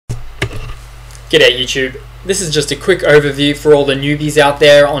G'day YouTube. This is just a quick overview for all the newbies out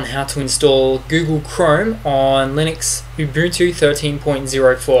there on how to install Google Chrome on Linux Ubuntu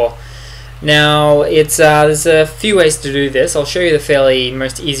 13.04. Now there's a few ways to do this. I'll show you the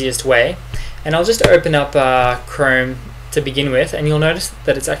most easiest way, and I'll just open up Chrome to begin with, and you'll notice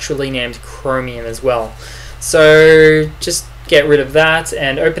that it's actually named Chromium as well. So just get rid of that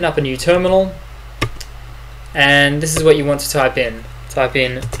and open up a new terminal, and this is what you want to type in. Type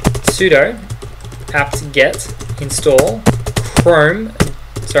in sudo apt-get install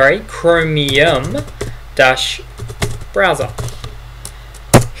chromium-browser.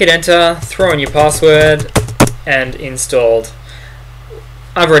 Hit enter, throw in your password, and installed.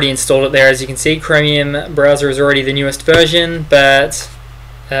 I've already installed it there, as you can see. Chromium browser is already the newest version, but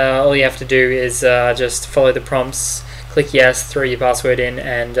all you have to do is just follow the prompts, click yes, throw your password in,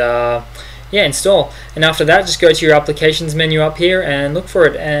 and yeah, install. And after that, just go to your applications menu up here and look for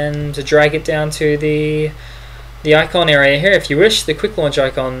it, and to drag it down to the icon area here if you wish, the quick launch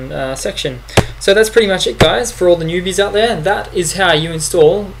icon section. So that's pretty much it, guys, for all the newbies out there. That is how you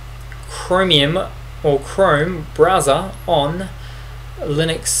install Chromium or Chrome browser on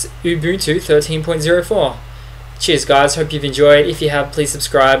Linux Ubuntu 13.04. Cheers, guys, hope you've enjoyed. If you have, please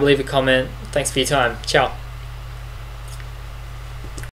subscribe, leave a comment. Thanks for your time. Ciao.